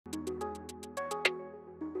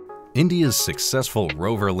India's successful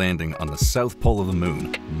rover landing on the south pole of the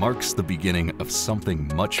moon marks the beginning of something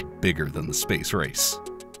much bigger than the space race.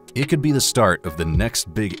 It could be the start of the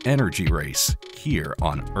next big energy race here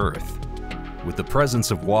on Earth. With the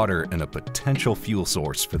presence of water and a potential fuel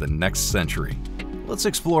source for the next century, let's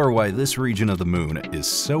explore why this region of the moon is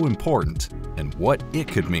so important and what it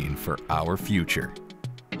could mean for our future.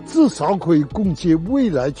 至少可以供给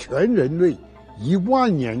未来全人类10000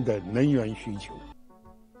年的能源需求。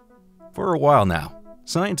 For a while now,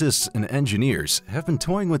 scientists and engineers have been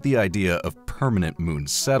toying with the idea of permanent moon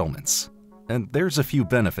settlements, and there's a few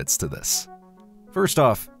benefits to this. First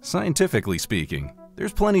off, scientifically speaking,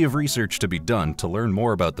 there's plenty of research to be done to learn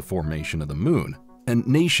more about the formation of the moon, and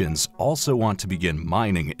nations also want to begin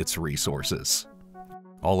mining its resources.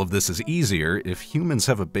 All of this is easier if humans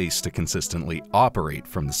have a base to consistently operate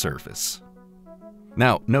from the surface.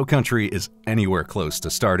 Now, no country is anywhere close to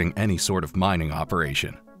starting any sort of mining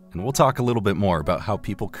operation, and we'll talk a little bit more about how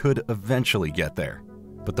people could eventually get there.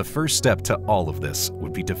 But the first step to all of this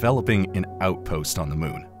would be developing an outpost on the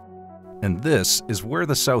moon. And this is where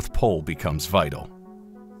the South Pole becomes vital.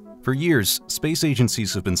 For years, space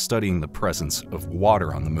agencies have been studying the presence of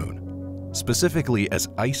water on the moon, specifically as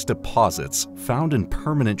ice deposits found in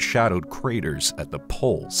permanent shadowed craters at the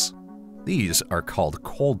poles. These are called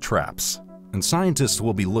cold traps, and scientists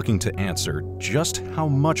will be looking to answer just how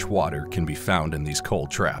much water can be found in these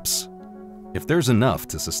cold traps. If there's enough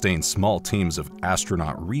to sustain small teams of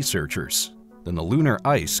astronaut researchers, then the lunar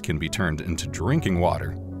ice can be turned into drinking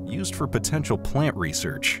water, used for potential plant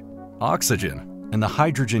research, oxygen, and the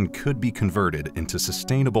hydrogen could be converted into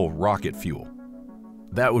sustainable rocket fuel.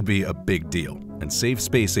 That would be a big deal and save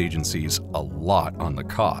space agencies a lot on the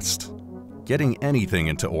cost. Getting anything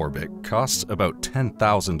into orbit costs about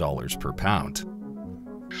 $10,000 per pound.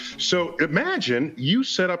 So imagine you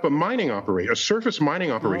set up a surface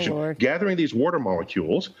mining operation, gathering these water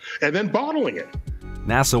molecules and then bottling it.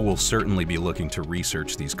 NASA will certainly be looking to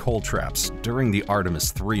research these cold traps during the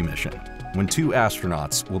Artemis 3 mission, when 2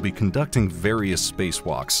 astronauts will be conducting various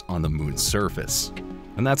spacewalks on the moon's surface.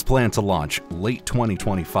 And that's planned to launch late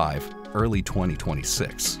 2025, early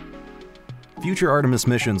 2026. Future Artemis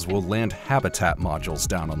missions will land habitat modules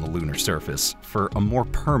down on the lunar surface for a more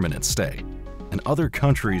permanent stay, and other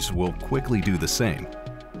countries will quickly do the same.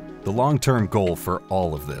 The long-term goal for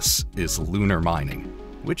all of this is lunar mining,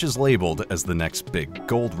 which is labeled as the next big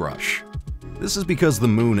gold rush. This is because the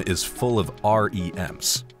moon is full of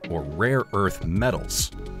REMs, or rare earth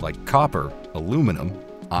metals, like copper, aluminum,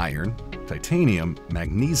 iron, titanium,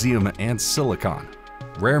 magnesium, and silicon.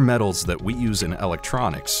 Rare metals that we use in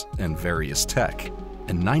electronics and various tech,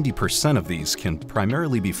 and 90% of these can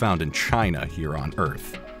primarily be found in China here on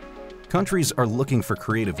Earth. Countries are looking for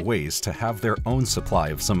creative ways to have their own supply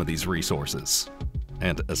of some of these resources.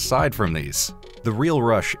 And aside from these, the real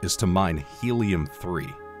rush is to mine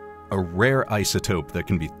helium-3, a rare isotope that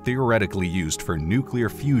can be theoretically used for nuclear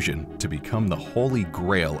fusion to become the holy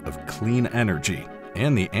grail of clean energy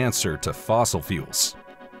and the answer to fossil fuels.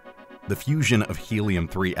 The fusion of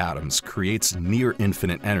helium-3 atoms creates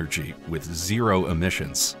near-infinite energy with 0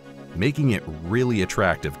 emissions, making it really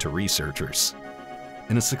attractive to researchers.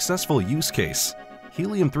 In a successful use case,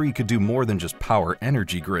 helium-3 could do more than just power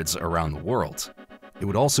energy grids around the world. It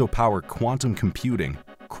would also power quantum computing,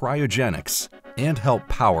 cryogenics, and help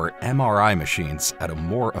power MRI machines at a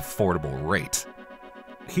more affordable rate.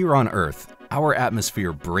 Here on Earth, our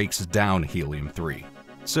atmosphere breaks down helium-3.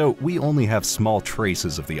 So we only have small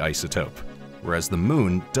traces of the isotope, whereas the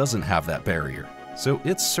moon doesn't have that barrier, so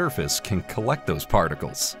its surface can collect those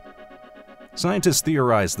particles. Scientists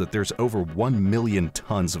theorize that there's over 1 million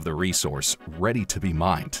tons of the resource ready to be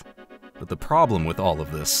mined. But the problem with all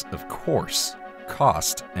of this, of course,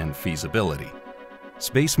 cost and feasibility.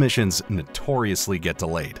 Space missions notoriously get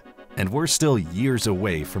delayed, and we're still years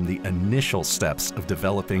away from the initial steps of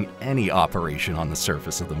developing any operation on the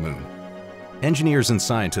surface of the moon. Engineers and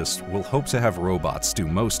scientists will hope to have robots do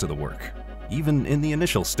most of the work, even in the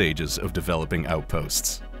initial stages of developing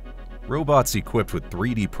outposts. Robots equipped with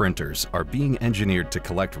 3D printers are being engineered to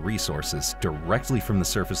collect resources directly from the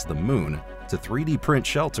surface of the moon to 3D print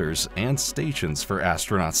shelters and stations for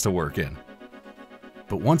astronauts to work in.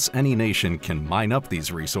 But once any nation can mine up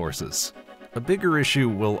these resources, a bigger issue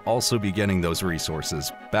will also be getting those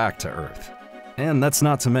resources back to Earth. And that's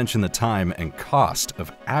not to mention the time and cost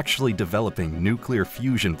of actually developing nuclear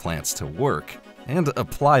fusion plants to work and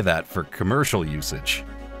apply that for commercial usage.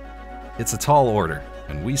 It's a tall order,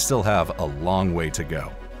 and we still have a long way to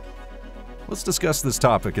go. Let's discuss this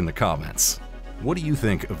topic in the comments. What do you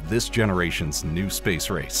think of this generation's new space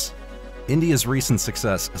race? India's recent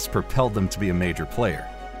success has propelled them to be a major player,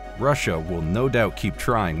 Russia will no doubt keep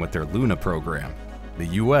trying with their Luna program. The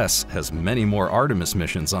US has many more Artemis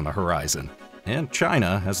missions on the horizon, and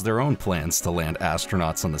China has their own plans to land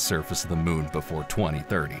astronauts on the surface of the moon before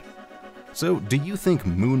 2030. So, do you think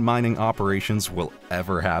moon mining operations will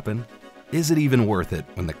ever happen? Is it even worth it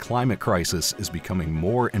when the climate crisis is becoming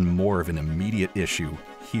more and more of an immediate issue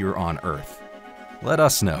here on Earth? Let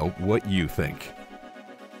us know what you think.